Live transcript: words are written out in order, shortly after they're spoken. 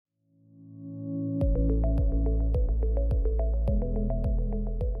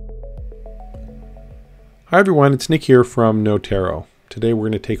Hi everyone, it's Nick here from Notaro. Today we're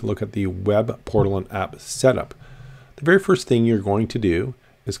going to take a look at the web portal and app setup. The very first thing you're going to do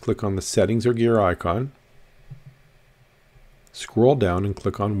is click on the settings or gear icon, scroll down and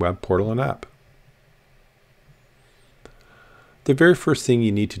click on web portal and app. The very first thing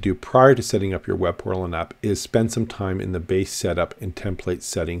you need to do prior to setting up your web portal and app is spend some time in the base setup and template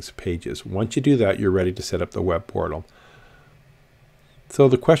settings pages. Once you do that, you're ready to set up the web portal. So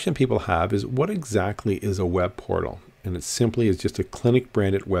the question people have is, what exactly is a web portal? And it simply is just a clinic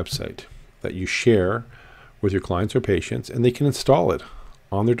branded website that you share with your clients or patients, and they can install it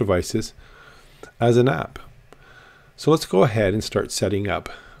on their devices as an app. So let's go ahead and start setting up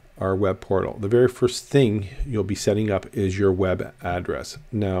our web portal. The very first thing you'll be setting up is your web address.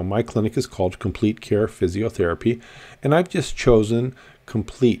 Now, my clinic is called Complete Care Physiotherapy, and I've just chosen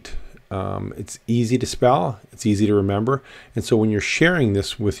Complete. It's easy to spell, it's easy to remember, and so when you're sharing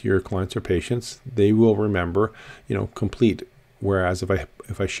this with your clients or patients, they will remember, Complete. Whereas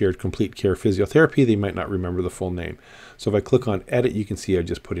if I shared Complete Care Physiotherapy, they might not remember the full name. So if I click on Edit, you can see I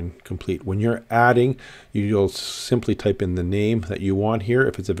just put in Complete. When you're adding, you'll simply type in the name that you want here.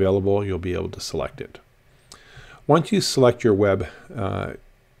 If it's available, you'll be able to select it. Once you select your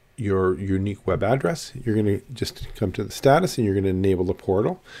your unique web address, you're going to just come to the status and you're going to enable the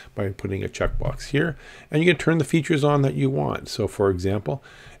portal by putting a checkbox here, and you can turn the features on that you want. So for example,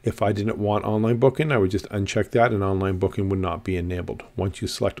 if I didn't want online booking, I would just uncheck that and online booking would not be enabled. Once you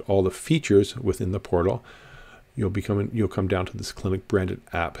select all the features within the portal, you'll come down to this clinic branded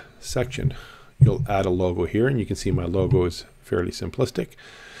app section. You'll add a logo here, and you can see my logo is fairly simplistic,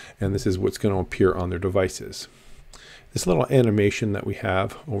 and this is what's going to appear on their devices. This little animation that we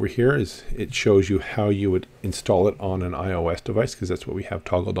have over here it shows you how you would install it on an iOS device, because that's what we have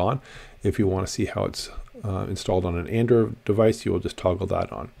toggled on. If you want to see how it's installed on an Android device, you will just toggle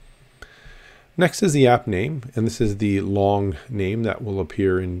that on. Next is the app name, and this is the long name that will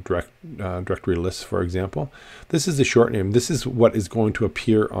appear in directory lists, for example. This is the short name. This is what is going to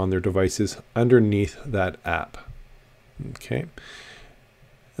appear on their devices underneath that app. Okay.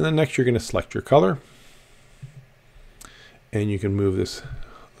 And then next you're going to select your color. And you can move this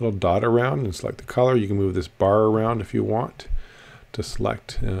little dot around and select the color. You can move this bar around if you want to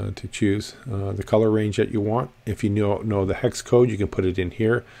select, to choose the color range that you want. If you know the hex code, you can put it in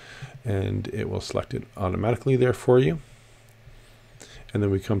here and it will select it automatically there for you. And then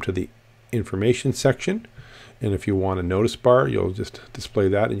we come to the information section. And if you want a notice bar, you'll just display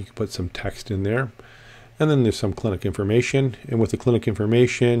that and you can put some text in there. And then there's some clinic information. And with the clinic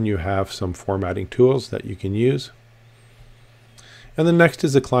information, you have some formatting tools that you can use. And then next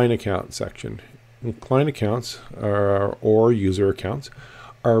is the client account section. And client accounts or user accounts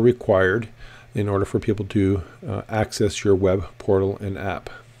are required in order for people to access your web portal and app.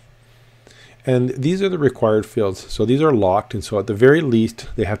 And these are the required fields. So these are locked, and so at the very least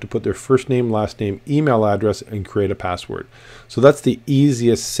they have to put their first name, last name, email address, and create a password. So that's the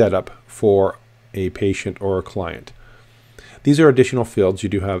easiest setup for a patient or a client. These are additional fields you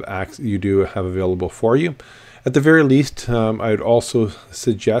do have available for you. At the very least, I'd also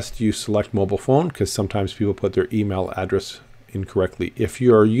suggest you select mobile phone, because sometimes people put their email address incorrectly. If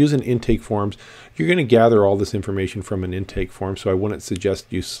you are using intake forms, you're going to gather all this information from an intake form, so I wouldn't suggest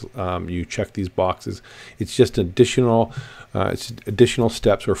you check these boxes. It's just additional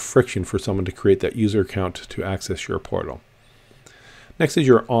steps or friction for someone to create that user account to access your portal. Next is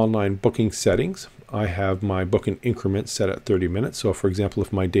your online booking settings. I have my booking increment set at 30 minutes. So for example,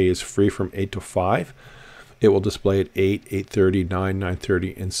 if my day is free from 8 to 5, it will display at 8, 8:30, 9,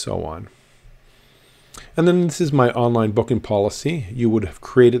 9:30, and so on. And then this is my online booking policy. You would have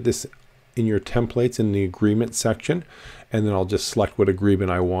created this in your templates in the agreement section, and then I'll just select what agreement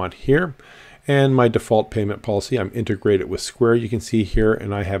I want here. And my default payment policy, I'm integrated with Square, you can see here,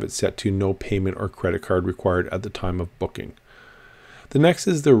 and I have it set to no payment or credit card required at the time of booking. The next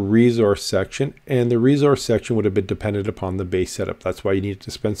is the resource section, and the resource section would have been dependent upon the base setup. That's why you need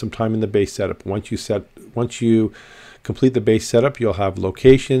to spend some time in the base setup. Once you complete the base setup, you'll have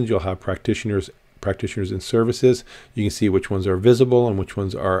locations, you'll have practitioners and services. You can see which ones are visible and which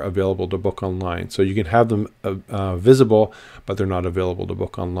ones are available to book online. So you can have them visible, but they're not available to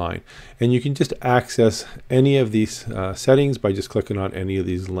book online. And you can just access any of these settings by just clicking on any of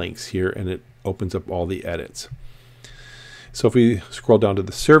these links here, and it opens up all the edits. So if we scroll down to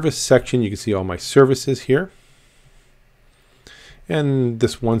the service section, you can see all my services here. And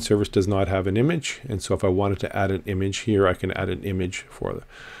this one service does not have an image. And so if I wanted to add an image here, I can add an image for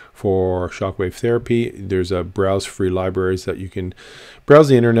Shockwave Therapy. There's a browse free libraries that you can browse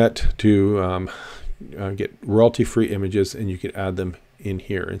the internet to get royalty-free images, and you can add them in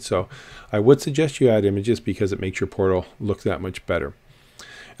here. And so I would suggest you add images because it makes your portal look that much better.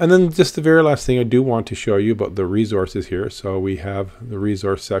 And then just the very last thing I do want to show you about the resources here. So we have the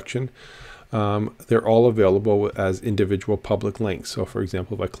resource section. They're all available as individual public links. So for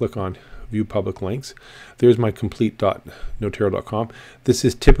example, if I click on view public links, there's my complete.notaro.com. This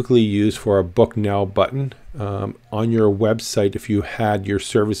is typically used for a book now button on your website. If you had your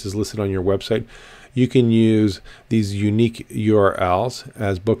services listed on your website, you can use these unique URLs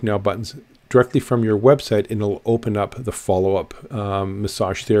as book now buttons directly from your website, and it'll open up the follow-up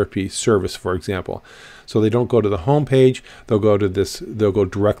massage therapy service, for example. So they don't go to the home page, they'll go to this, they'll go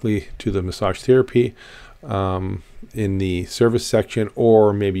directly to the massage therapy in the service section,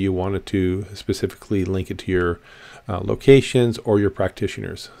 or maybe you wanted to specifically link it to your locations or your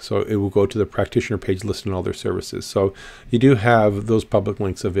practitioners. So it will go to the practitioner page listing all their services. So you do have those public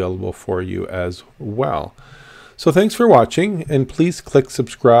links available for you as well. So thanks for watching, and please click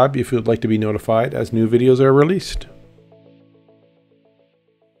subscribe if you'd like to be notified as new videos are released.